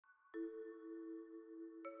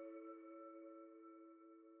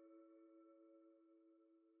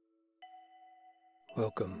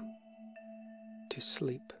Welcome to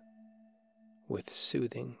Sleep with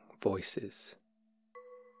Soothing Voices.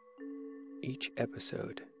 Each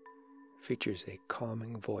episode features a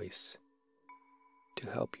calming voice to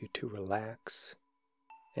help you to relax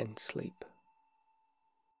and sleep.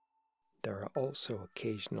 There are also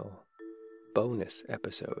occasional bonus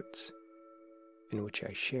episodes in which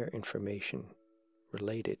I share information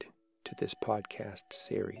related to this podcast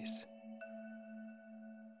series.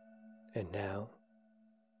 And now,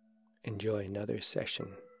 enjoy another session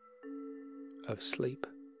of Sleep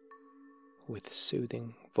with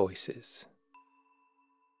Soothing Voices.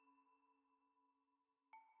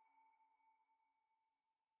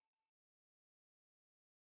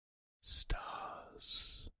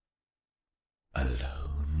 Stars,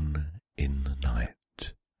 alone in the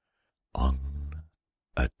night, on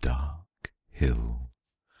a dark hill,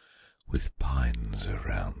 with pines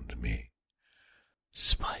around me,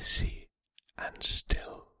 spicy and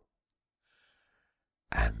still,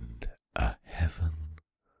 and a heaven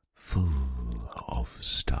full of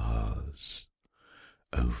stars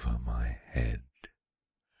over my head,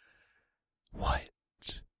 white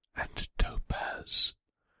and topaz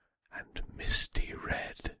and misty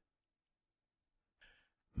red,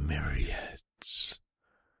 myriads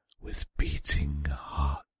with beating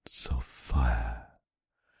hearts of fire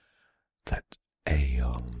that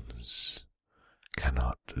aeons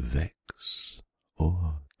cannot vex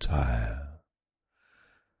or tire.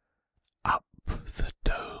 Up the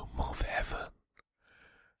dome of heaven,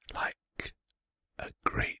 like a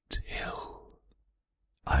great hill,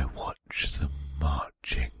 I watch them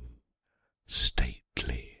marching,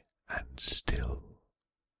 stately and still,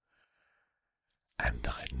 and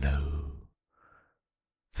I know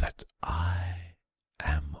that I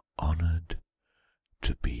am honoured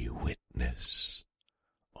to be witness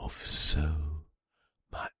of so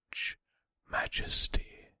much majesty.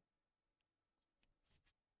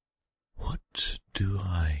 What do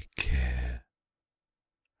I care?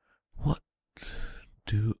 What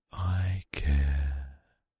do I care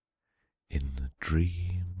in the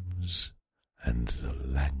dreams and the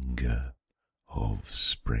languor of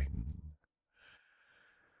spring,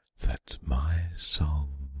 that my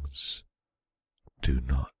songs do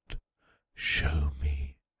not show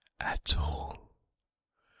me at all,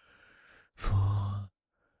 for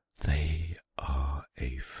they are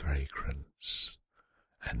a fragrance,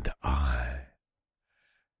 and I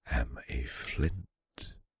am a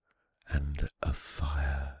flint and a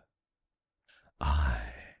fire. I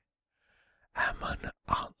am an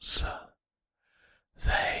answer.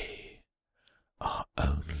 They are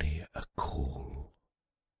only a call.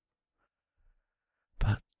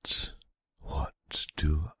 But what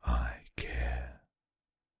do I care?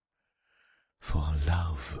 For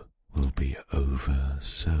love will be over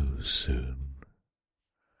so soon.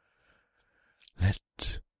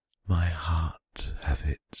 Let my heart have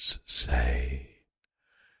its say,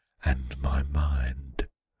 and my mind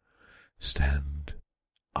stand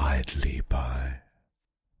idly by.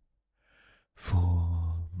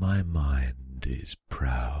 For my mind is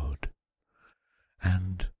proud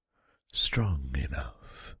and strong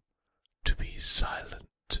enough to be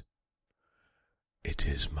silent. It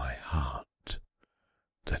is my heart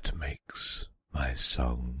that makes my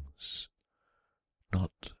songs,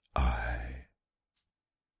 not I.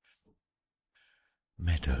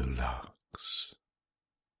 Meadowlarks.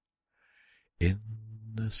 In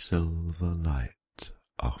the silver light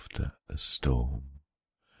after a storm,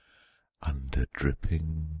 under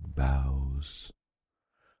dripping boughs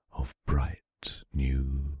of bright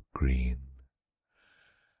new green,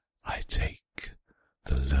 I take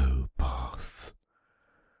the low path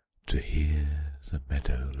to hear the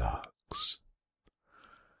meadowlarks,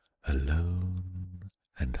 alone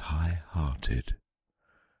and high-hearted,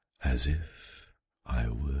 as if I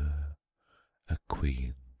were a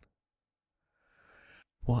queen.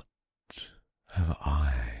 What have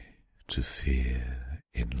I to fear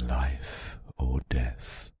in life or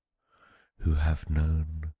death, who have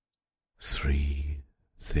known three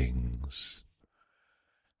things: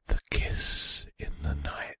 the kiss in the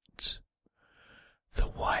night, the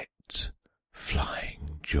white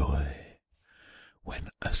flying joy when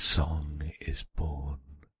a song is born,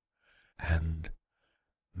 and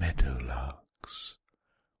meadowlarks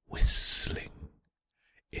whistling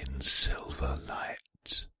in silver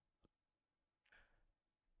light.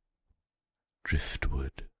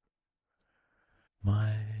 Driftwood.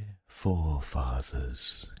 My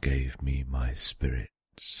forefathers gave me my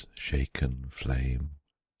spirit's shaken flame,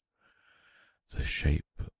 the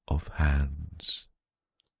shape of hands,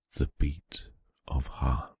 the beat of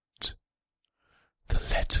heart, the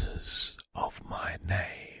letter letters of my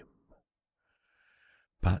name,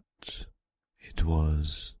 but it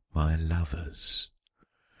was my lover's,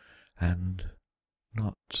 and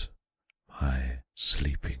not my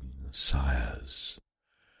sleeping sire's,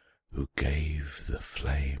 who gave the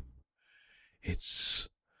flame its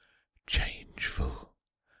changeful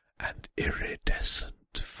and iridescent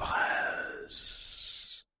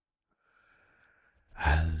fires.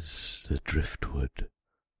 As the driftwood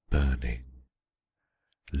burning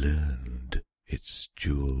learned its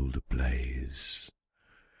jewelled blaze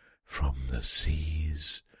from the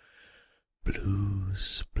sea's blue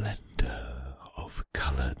splendour of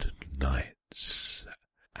coloured nights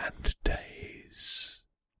and days.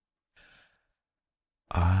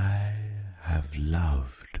 I have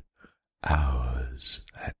loved hours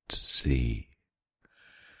at sea,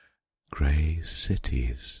 grey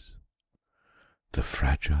cities, the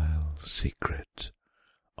fragile secret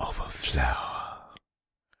of a flower,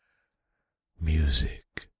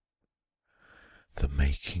 music, the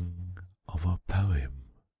making of a poem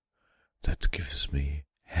that gives me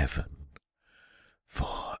heaven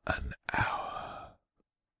for an hour.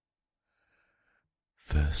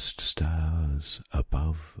 First stars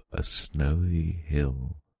above a snowy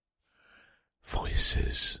hill,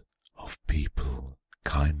 voices of people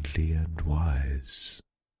kindly and wise,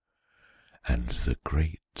 and the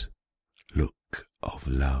great look of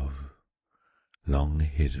love, long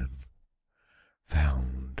hidden,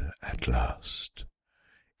 found at last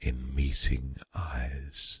in meeting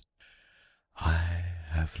eyes. I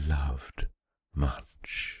have loved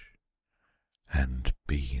much, and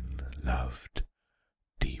been loved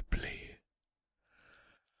deeply.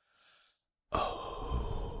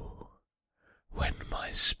 Oh, when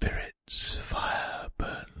my spirit's fire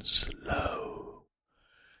burns low,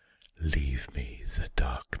 leave me the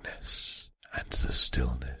darkness and the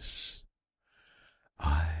stillness.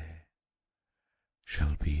 I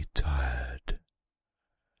shall be tired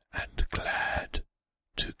and glad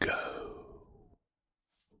to go.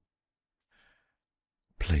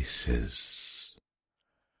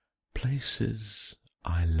 Places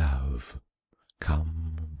I love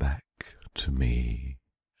come back to me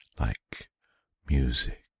like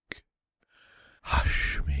music.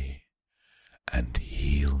 Hush me and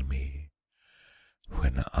heal me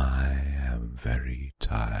when I am very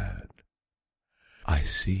tired. I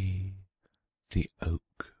see the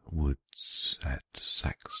oak woods at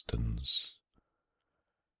Saxton's,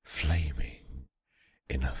 flaming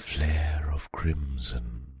in a flare of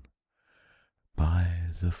crimson by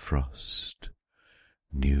the frost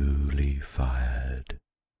newly fired,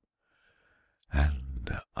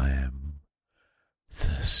 and I am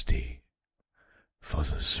thirsty for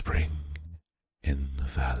the spring in the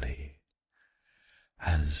valley,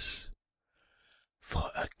 as for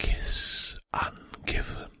a kiss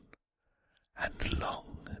ungiven and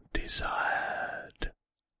long desired.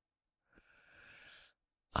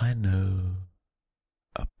 I know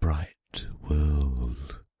a bright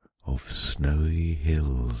world of snowy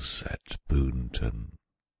hills at Boonton,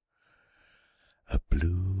 a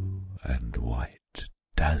blue and white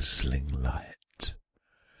dazzling light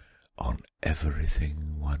on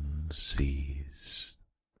everything one sees.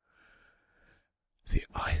 The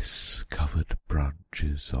ice-covered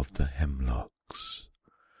branches of the hemlocks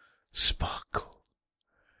sparkle,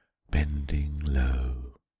 bending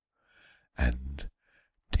low and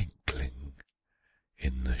tinkling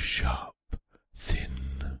in the sharp,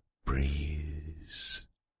 thin breeze,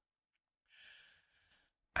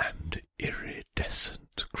 and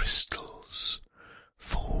iridescent crystals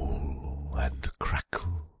fall and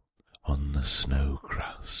crackle on the snow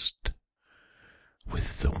crust,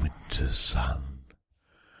 with the winter sun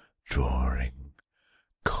drawing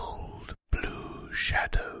cold blue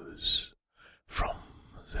shadows from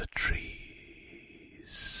the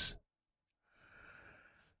trees.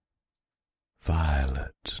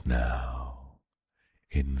 Violet now,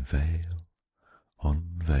 in veil on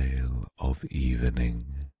veil of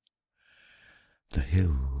evening, the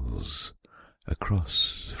hills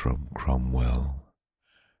across from Cromwell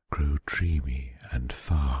grow dreamy and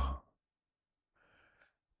far.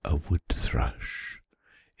 A wood thrush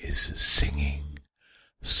is singing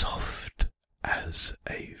soft as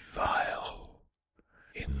a viol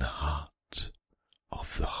in the heart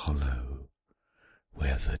of the hollow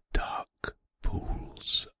where the dark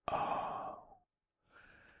pools are.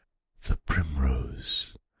 The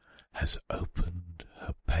primrose has opened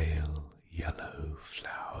her pale yellow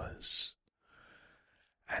flowers,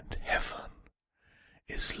 and heaven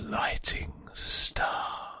is lighting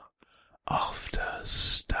star after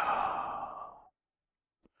star.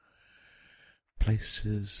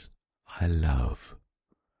 Places I love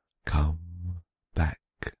come back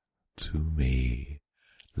to me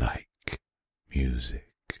like music.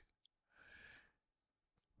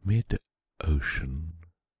 Mid-ocean,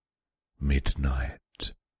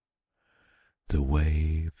 midnight, the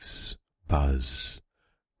waves buzz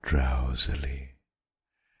drowsily.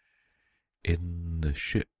 In the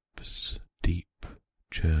ship's deep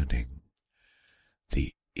churning,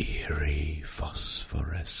 the eerie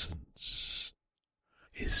phosphorescence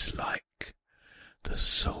is like the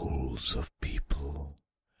souls of people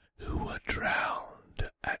who were drowned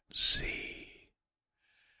at sea.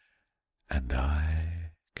 And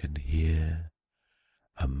I can hear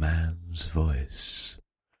a man's voice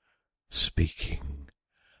speaking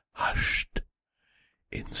hushed,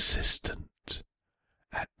 insistent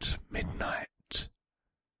at midnight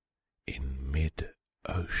in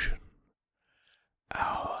mid-ocean,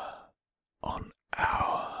 hour on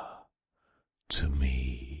hour to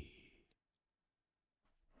me.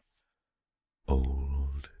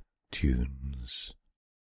 Old tunes.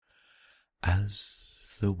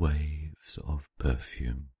 As the waves of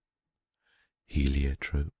perfume,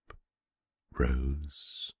 heliotrope,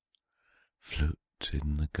 rose, float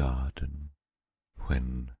in the garden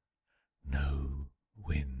when no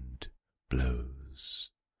wind blows,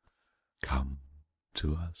 come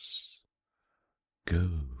to us, go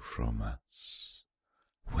from us,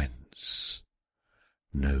 whence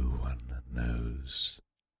no one knows.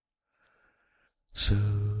 So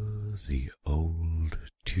the old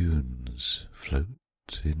tunes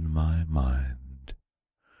float in my mind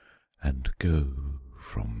and go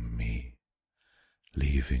from me,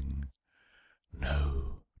 leaving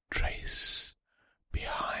no trace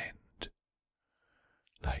behind,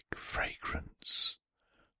 like fragrance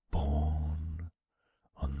borne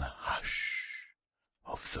on the hush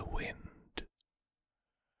of the wind.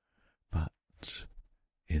 But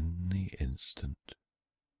in the instant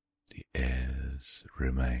the airs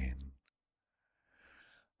remain,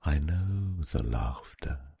 I know the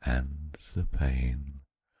laughter and the pain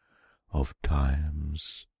of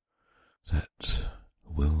times that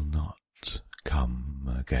will not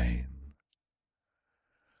come again.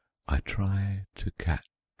 I try to catch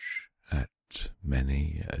at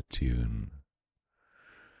many a tune,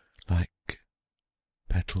 like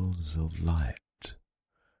petals of light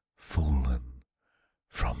fallen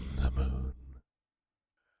from the moon,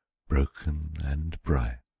 broken and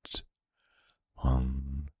bright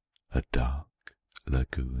on a dark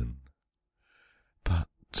lagoon.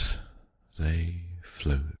 But they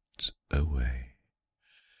float away,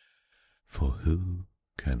 for who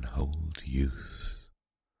can hold youth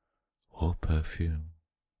or perfume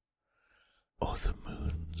or the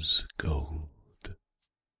moon's gold?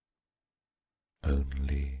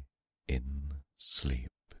 Only in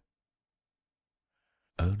sleep,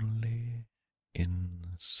 only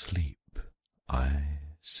in sleep I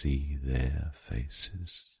see their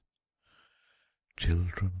faces,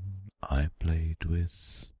 children I played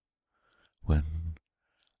with when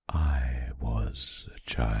I was a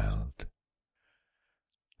child.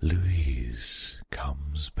 Louise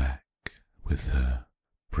comes back with her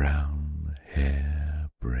brown hair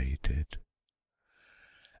braided,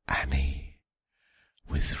 Annie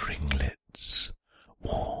with ringlets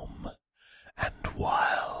warm and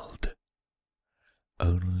wild.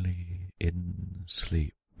 Only in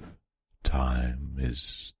sleep time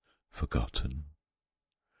is forgotten.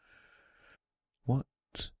 What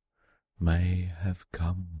may have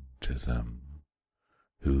come to them,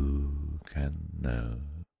 who can know?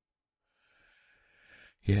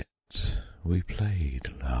 Yet we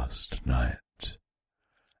played last night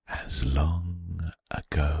as long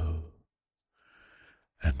ago,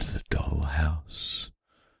 and the doll-house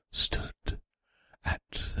stood at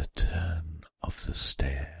the turn of the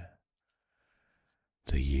stair.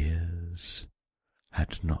 The years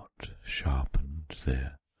had not sharpened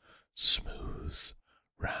their smooth,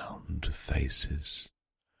 round faces.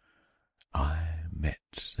 I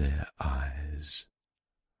met their eyes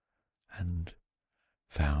and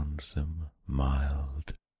found them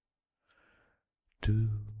mild. Do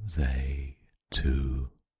they, too,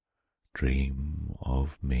 dream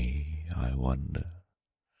of me, I wonder?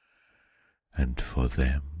 And for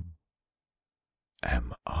them,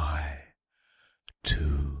 am I,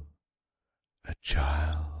 too, a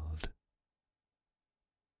child?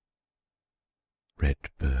 Red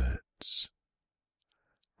birds,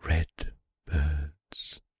 red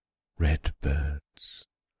birds, red birds,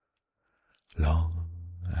 long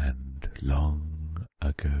and long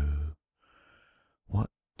ago,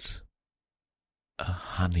 what a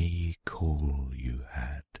honey call you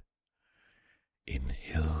had in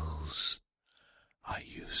hills I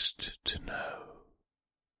used to know.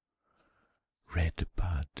 red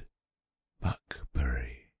bud,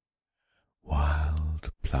 buckberry,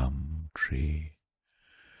 wild plum tree,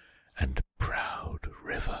 and proud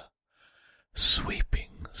river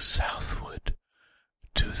sweeping southward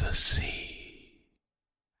to the sea.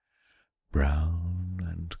 Brown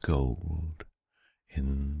and gold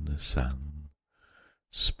in the sun,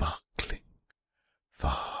 sparkling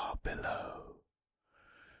far below,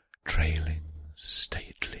 trailing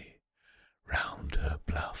stately round her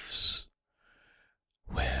bluffs,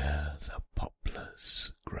 where the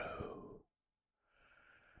poplars grow.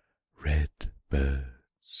 Red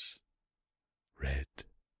birds,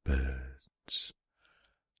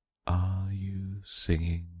 are you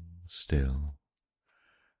singing still,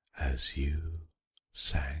 as you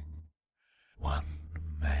sang one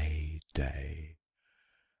May day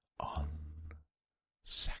on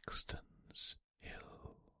Saxton